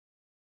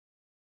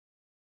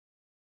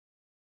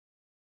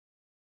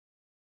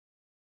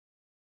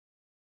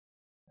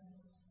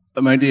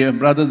My dear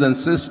brothers and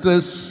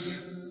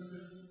sisters,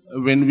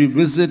 when we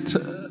visit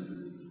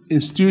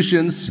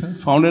institutions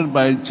founded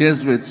by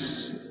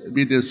Jesuits,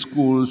 be they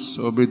schools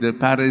or be they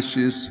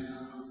parishes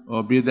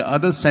or be the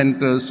other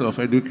centers of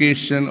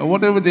education or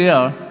whatever they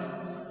are,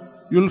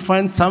 you'll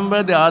find somewhere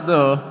or the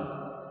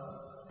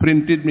other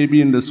printed maybe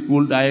in the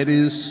school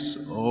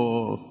diaries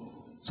or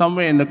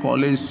somewhere in the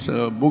college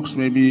books,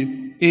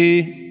 maybe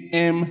A,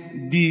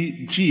 M,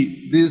 D,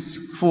 G, these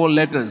 4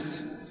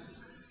 letters.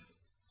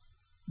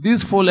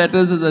 These 4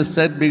 letters, as I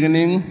said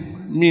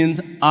beginning,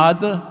 means Ad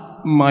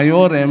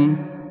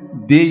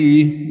Maiorem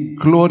Dei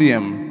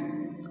Gloriam.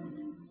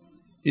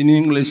 In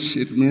English,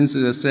 it means,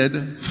 as I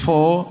said,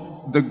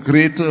 for the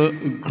greater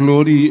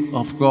glory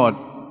of God.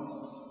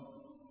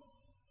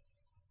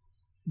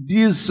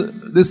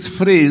 This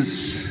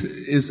phrase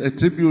is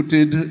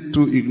attributed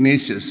to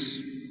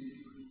Ignatius.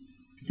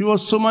 He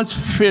was so much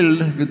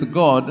filled with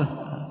God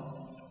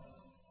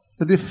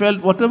that he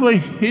felt whatever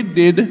he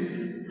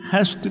did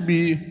has to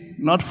be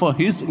not for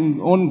his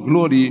own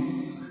glory,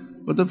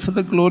 but for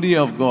the glory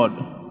of God.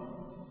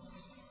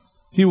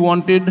 He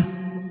wanted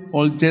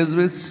all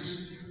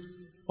Jesuits,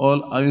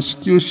 all our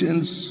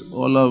institutions,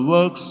 all our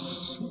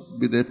works,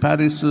 be they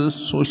parishes,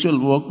 social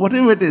work,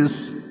 whatever it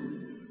is,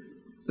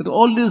 that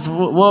all these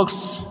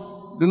works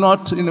do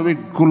not in a way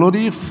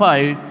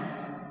glorify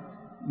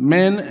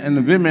men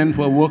and women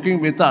who are working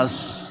with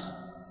us,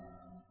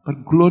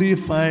 but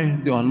glorify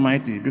the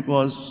Almighty,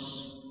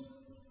 because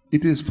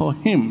it is for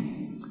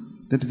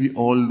Him that we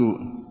all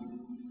do.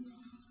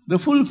 The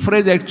full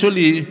phrase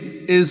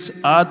actually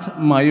is Ad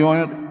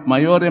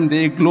Maiorem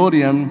Dei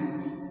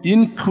Gloriam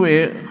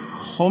Inque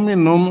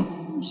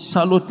Hominum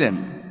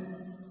Salutem,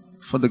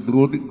 for the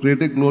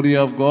greater glory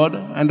of God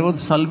and for the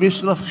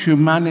salvation of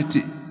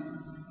humanity.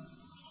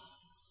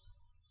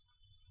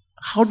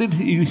 How did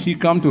he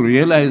come to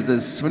realize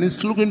this? When he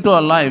looked into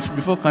our life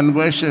before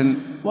conversion,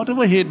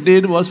 whatever he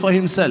did was for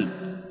himself,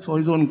 for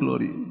his own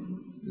glory.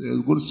 He was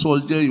a good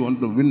soldier, he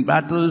wanted to win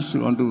battles, he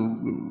wanted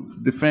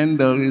to defend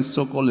his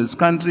so-called his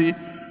country,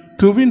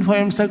 to win for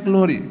himself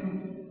glory.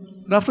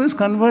 But after his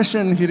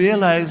conversion, he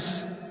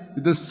realized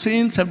that the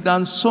saints have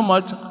done so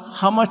much,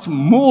 how much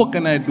more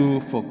can I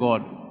do for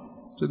God?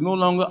 So no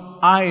longer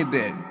I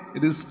there,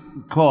 it is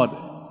God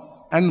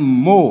and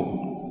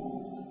more.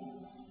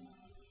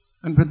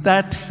 And with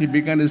that, he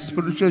began his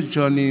spiritual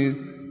journey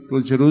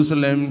to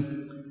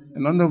Jerusalem.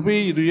 And on the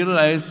way, he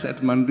realized at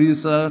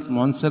Manresa,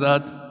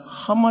 Montserrat,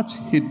 how much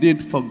he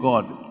did for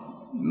God.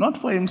 Not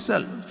for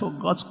himself, for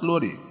God's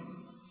glory.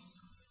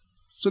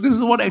 So this is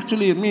what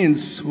actually it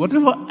means.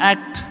 Whatever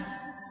act,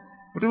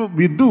 whatever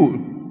we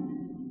do,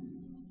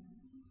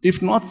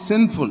 if not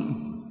sinful,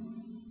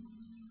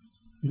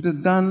 if it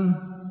is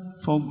done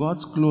for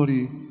God's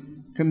glory,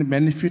 can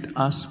benefit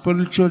our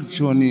spiritual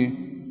journey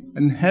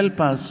and help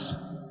us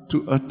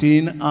to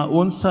attain our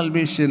own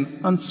salvation,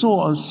 and so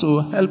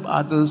also help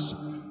others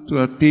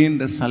to attain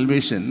the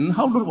salvation.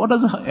 What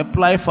does it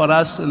apply for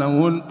us in our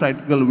own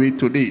practical way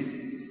today?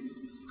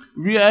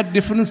 We are at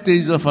different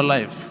stages of our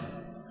life.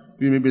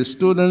 We may be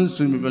students,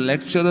 we may be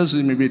lecturers,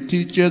 we may be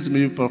teachers, we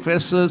may be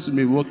professors, we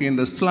may work in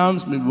the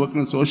slums, we may work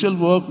in social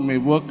work, we may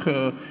work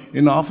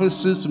in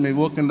offices, we may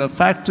work in the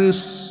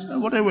factories,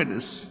 whatever it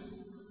is.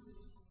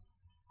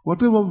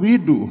 Whatever we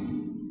do,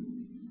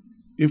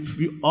 if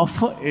we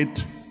offer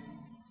it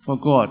for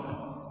God,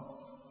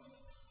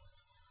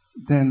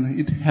 then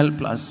it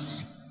helps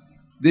us.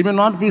 They may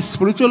not be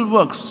spiritual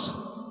works,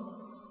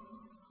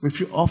 but if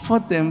you offer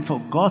them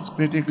for God's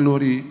greater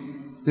glory,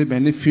 they're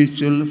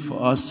beneficial for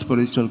our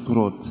spiritual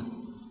growth.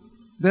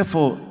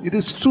 Therefore, it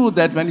is true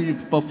that when you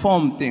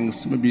perform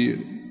things,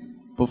 maybe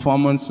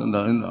performance on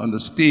the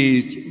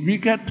stage, we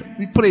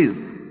praise.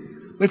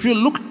 But if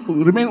you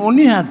remain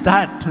only at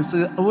that, and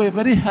say, oh, we're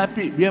very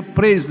happy, we have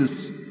praised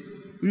this.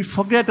 We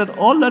forget that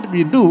all that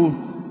we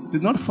do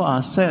is not for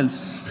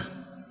ourselves,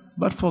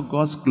 but for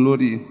God's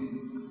glory.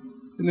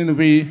 And in a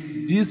way,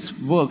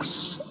 these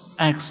works,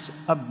 acts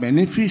are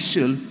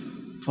beneficial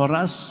for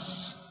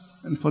us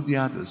and for the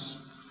others.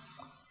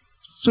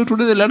 So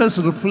today, let us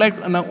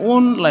reflect on our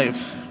own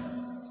life,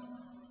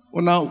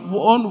 on our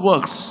own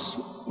works,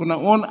 on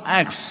our own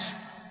acts,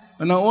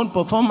 on our own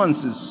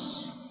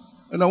performances,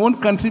 on our own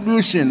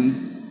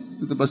contribution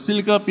to the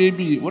Basilica,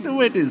 maybe,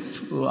 whatever it is,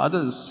 for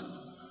others.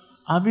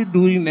 Are we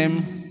doing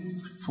them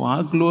for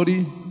our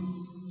glory?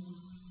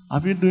 Are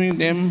we doing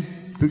them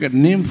to get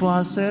name for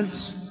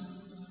ourselves?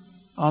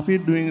 Are we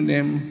doing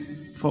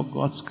them for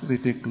God's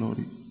greater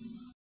glory?